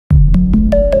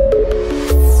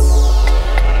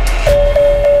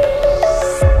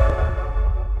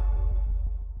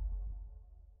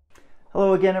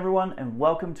Hello again, everyone, and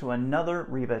welcome to another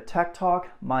Riva Tech Talk.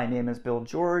 My name is Bill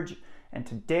George, and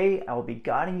today I will be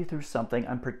guiding you through something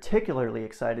I'm particularly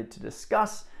excited to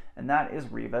discuss, and that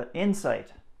is Riva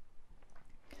Insight.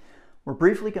 We're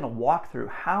briefly going to walk through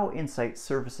how Insight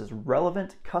surfaces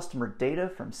relevant customer data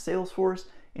from Salesforce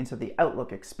into the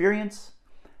Outlook experience,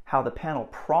 how the panel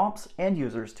prompts end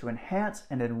users to enhance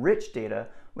and enrich data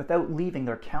without leaving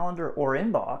their calendar or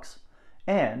inbox,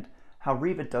 and how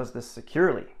Riva does this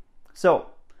securely. So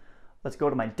let's go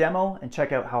to my demo and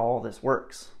check out how all this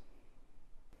works.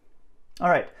 All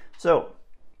right, so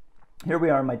here we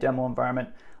are in my demo environment.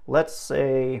 Let's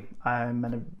say I'm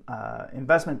an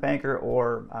investment banker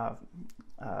or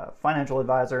financial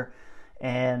advisor,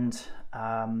 and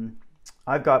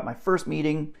I've got my first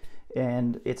meeting,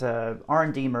 and it's a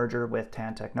R&D merger with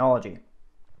TAN Technology.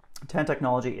 TAN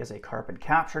Technology is a carbon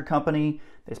capture company.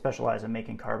 They specialize in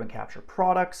making carbon capture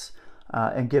products.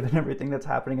 And given everything that's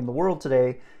happening in the world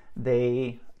today,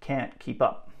 they can't keep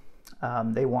up.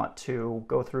 They want to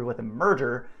go through with a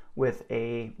merger with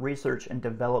a research and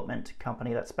development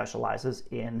company that specializes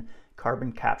in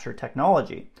carbon capture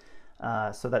technology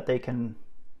so that they can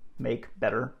make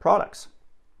better products.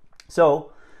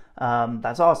 So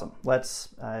that's awesome.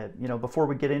 Let's, before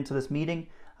we get into this meeting,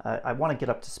 I want to get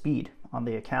up to speed on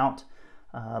the account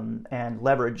and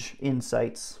leverage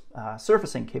Insight's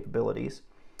surfacing capabilities.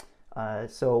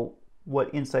 So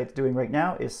what Insight's doing right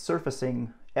now is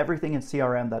surfacing everything in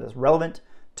CRM that is relevant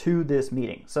to this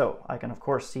meeting. So I can, of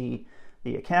course, see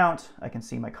the account. I can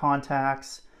see my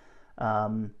contacts.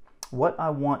 What I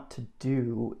want to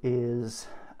do is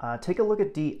take a look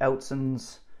at Dee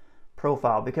Outson's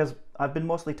profile, because I've been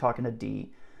mostly talking to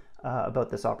Dee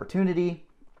about this opportunity.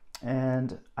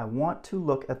 And I want to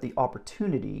look at the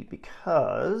opportunity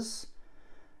because,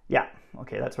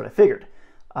 that's what I figured.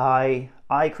 I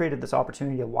created this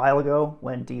opportunity a while ago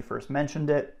when Dee first mentioned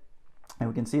it, and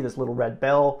we can see this little red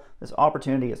bell. This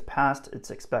opportunity is past its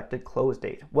expected close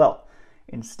date. Well,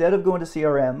 instead of going to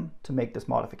CRM to make this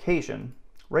modification,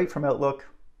 right from Outlook,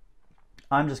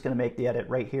 I'm just going to make the edit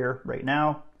right here, right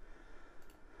now.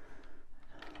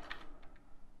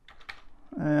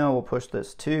 And we'll push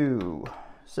this to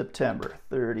September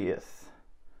 30th.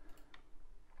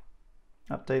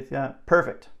 Update that.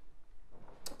 Perfect.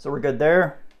 So we're good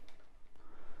there.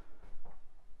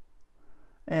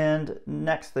 And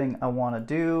next thing I want to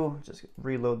do, just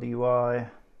reload the UI.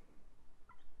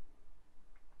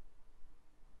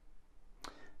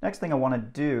 Next thing I want to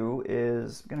do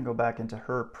is I'm going to go back into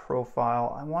her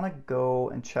profile. I want to go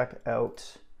and check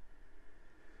out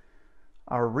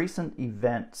our recent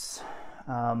events.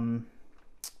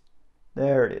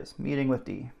 There it is, meeting with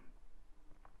Dee.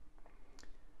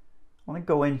 I want to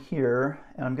go in here,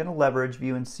 and I'm going to leverage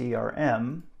View in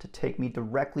CRM to take me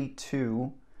directly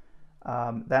to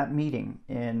that meeting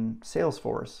in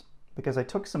Salesforce, because I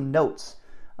took some notes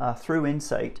through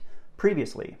Insight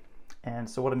previously. And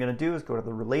so what I'm going to do is go to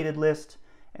the related list,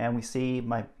 and we see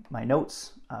my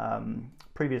notes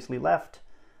previously left,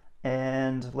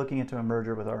 and looking into a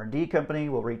merger with R&D company.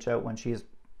 We'll reach out when she's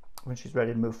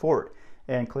ready to move forward.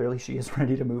 And clearly she is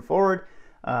ready to move forward.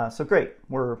 So great,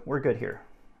 we're good here.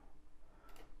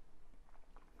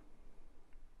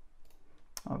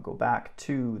 I'll go back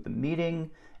to the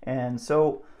meeting, and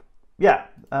so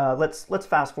let's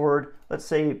fast forward. Let's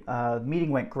say the meeting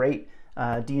went great.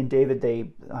 Dee and David,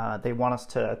 they want us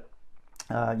to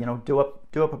do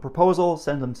up a proposal,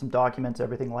 send them some documents,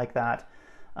 everything like that.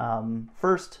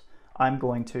 First, I'm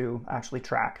going to actually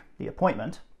track the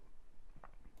appointment.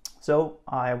 So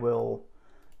I will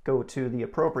go to the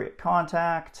appropriate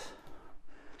contact.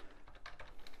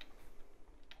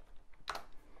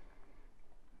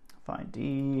 Find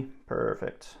Dee,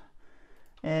 perfect.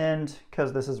 And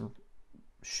because this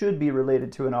should be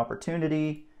related to an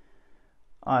opportunity,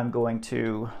 I'm going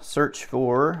to search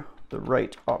for the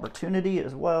right opportunity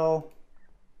as well.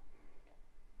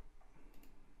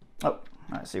 Oh,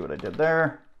 I see what I did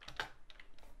there.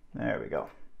 There we go.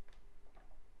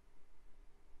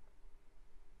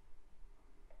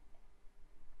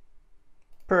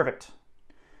 Perfect.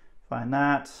 Find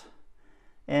that.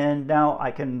 And now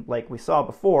I can, like we saw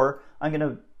before, I'm going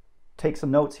to take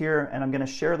some notes here, and I'm going to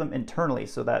share them internally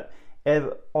so that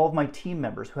all of my team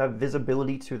members who have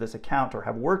visibility to this account or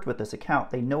have worked with this account,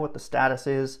 they know what the status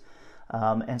is,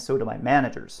 and so do my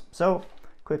managers. So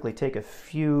quickly take a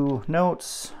few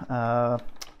notes.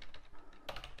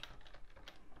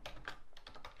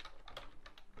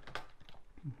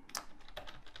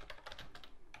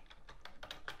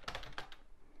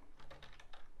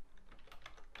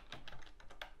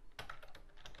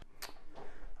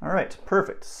 All right,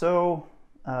 perfect. So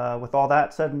with all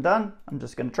that said and done, I'm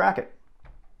just going to track it.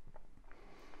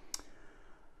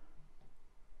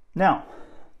 Now,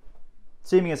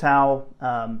 seeing as how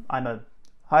I'm a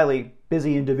highly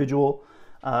busy individual,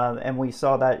 and we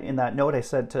saw that in that note I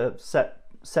said to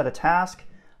set a task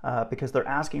because they're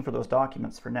asking for those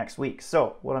documents for next week.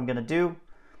 So what I'm going to do,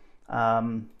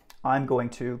 I'm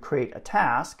going to create a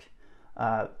task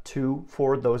to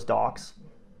forward those docs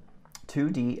to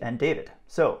Dee and David.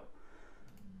 So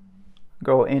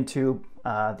go into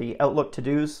the Outlook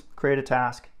to-dos, create a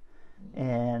task,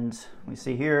 and we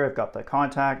see here I've got the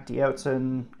contact, Dee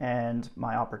Outson, and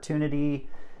my opportunity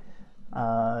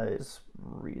is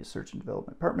research and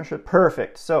development partnership.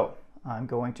 Perfect. So I'm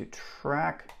going to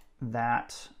track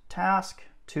that task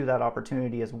to that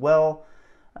opportunity as well.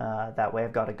 That way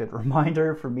I've got a good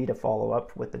reminder for me to follow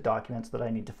up with the documents that I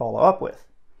need to follow up with.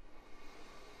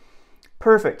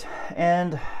 Perfect.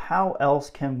 And how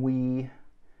else can we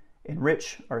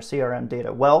enrich our CRM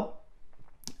data? Well,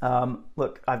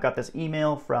 look, I've got this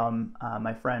email from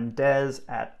my friend Des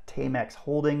at Tamex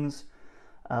Holdings.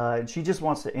 And she just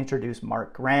wants to introduce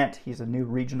Mark Grant. He's a new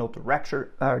regional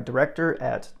director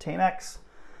at Tamex.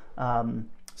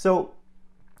 So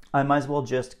I might as well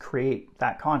just create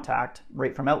that contact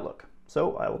right from Outlook.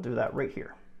 So I will do that right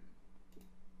here.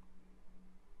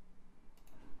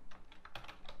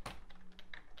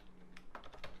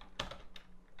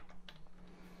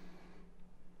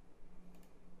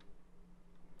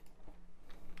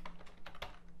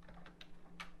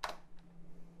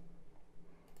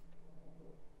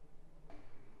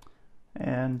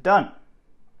 And done.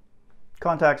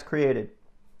 Contacts created.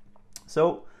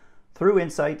 So through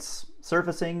Insights,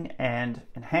 surfacing, and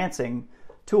enhancing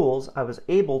tools, I was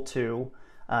able to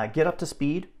get up to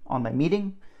speed on my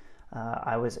meeting.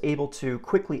 I was able to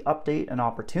quickly update an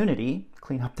opportunity,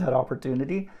 clean up that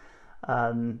opportunity.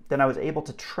 Then I was able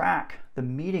to track the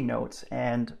meeting notes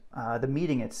and the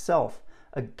meeting itself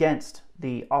against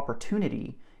the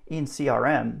opportunity in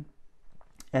CRM.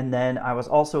 And then I was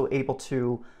also able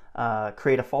to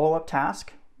create a follow-up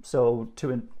task, so to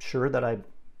ensure that I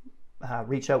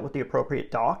reach out with the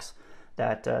appropriate docs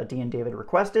that Dee and David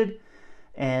requested.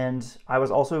 And I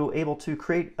was also able to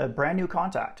create a brand new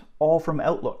contact, all from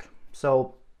Outlook.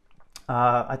 So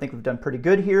I think we've done pretty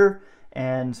good here,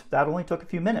 and that only took a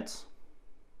few minutes.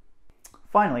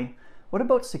 Finally, what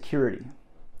about security?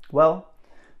 Well,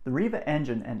 the Riva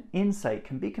engine and Insight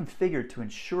can be configured to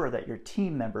ensure that your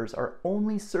team members are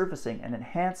only surfacing and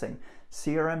enhancing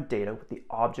CRM data with the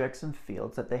objects and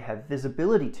fields that they have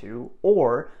visibility to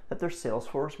or that their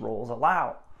Salesforce roles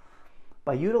allow.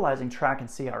 By utilizing Track and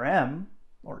CRM,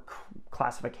 or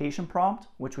classification prompt,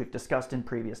 which we've discussed in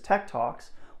previous tech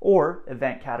talks, or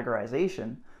event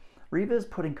categorization, Riva is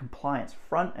putting compliance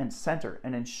front and center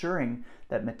and ensuring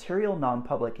that material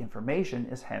non-public information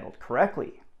is handled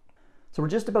correctly. So we're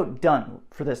just about done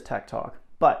for this tech talk,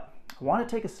 but I want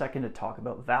to take a second to talk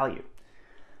about value.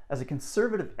 As a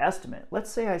conservative estimate,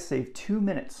 let's say I save 2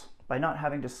 minutes by not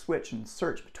having to switch and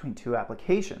search between two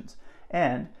applications.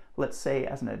 And let's say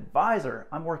as an advisor,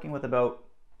 I'm working with about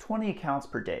 20 accounts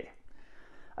per day.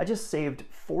 I just saved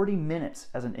 40 minutes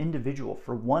as an individual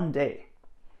for one day.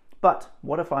 But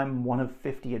what if I'm one of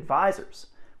 50 advisors?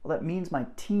 Well, that means my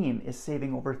team is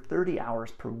saving over 30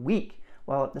 hours per week,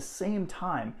 while at the same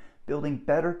time building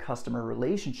better customer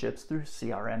relationships through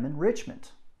CRM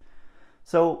enrichment.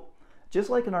 So, just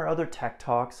like in our other tech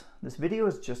talks, this video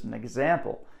is just an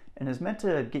example and is meant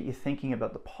to get you thinking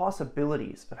about the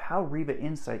possibilities of how Riva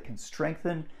Insight can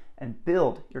strengthen and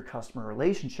build your customer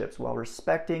relationships while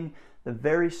respecting the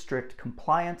very strict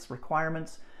compliance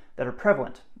requirements that are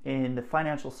prevalent in the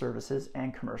financial services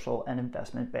and commercial and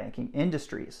investment banking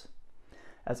industries.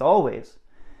 As always,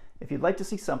 if you'd like to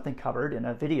see something covered in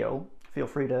a video, feel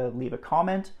free to leave a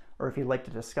comment, or if you'd like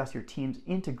to discuss your team's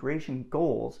integration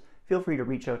goals, feel free to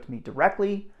reach out to me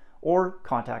directly or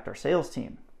contact our sales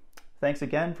team. Thanks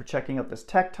again for checking out this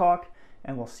tech talk,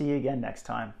 and we'll see you again next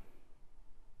time.